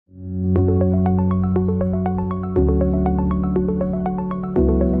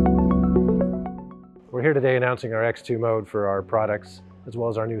here today announcing our X2 mode for our products, as well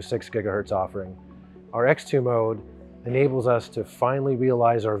as our new 6 gigahertz offering. Our X2 mode enables us to finally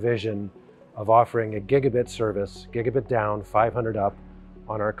realize our vision of offering a gigabit service, gigabit down, 500 up,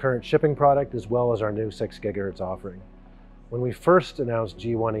 on our current shipping product, as well as our new 6 gigahertz offering. When we first announced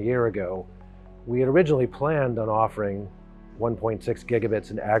G1 a year ago, we had originally planned on offering 1.6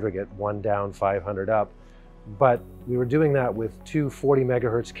 gigabits in aggregate, 1 down, 500 up, but we were doing that with two 40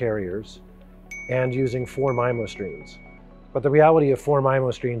 megahertz carriers and using 4 MIMO streams. But the reality of 4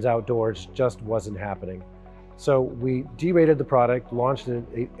 MIMO streams outdoors just wasn't happening. So we derated the product, launched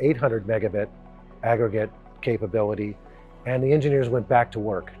an 800 megabit aggregate capability, and the engineers went back to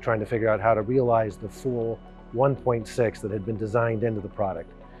work trying to figure out how to realize the full 1.6 that had been designed into the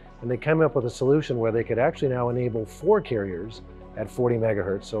product. And they came up with a solution where they could actually now enable 4 carriers at 40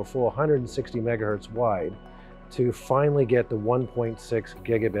 megahertz, so a full 160 megahertz wide, to finally get the 1.6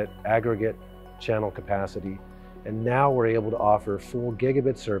 gigabit aggregate channel capacity. And now we're able to offer full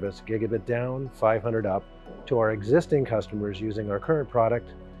gigabit service, gigabit down, 500 up, to our existing customers using our current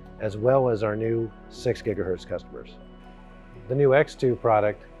product, as well as our new 6 gigahertz customers. The new X2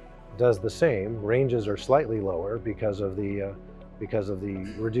 product does the same. Ranges are slightly lower because of the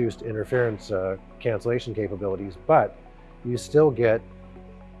reduced interference cancellation capabilities, but you still get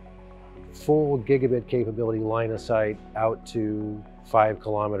full gigabit capability line of sight out to 5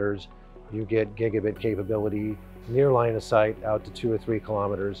 kilometers. You get gigabit capability near line of sight out to 2 or 3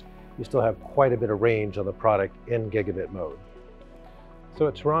 kilometers. You still have quite a bit of range on the product in gigabit mode. So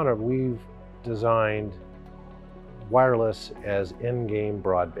at Tarana, we've designed wireless as in-game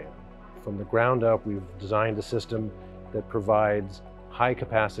broadband. From the ground up, we've designed a system that provides high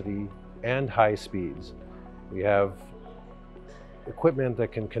capacity and high speeds. We have equipment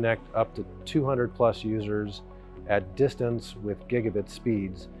that can connect up to 200 plus users at distance with gigabit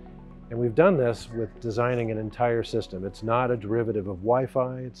speeds. And we've done this with designing an entire system. It's not a derivative of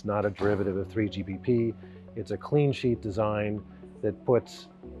Wi-Fi, it's not a derivative of 3GPP, it's a clean sheet design that puts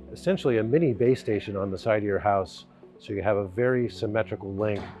essentially a mini base station on the side of your house, so you have a very symmetrical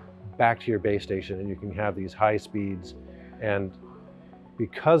link back to your base station and you can have these high speeds. And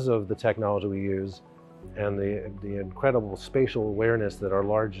because of the technology we use and the incredible spatial awareness that our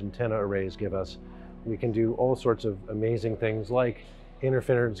large antenna arrays give us, we can do all sorts of amazing things like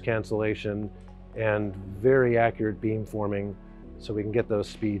interference cancellation and very accurate beam forming, so we can get those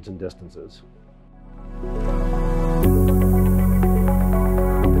speeds and distances.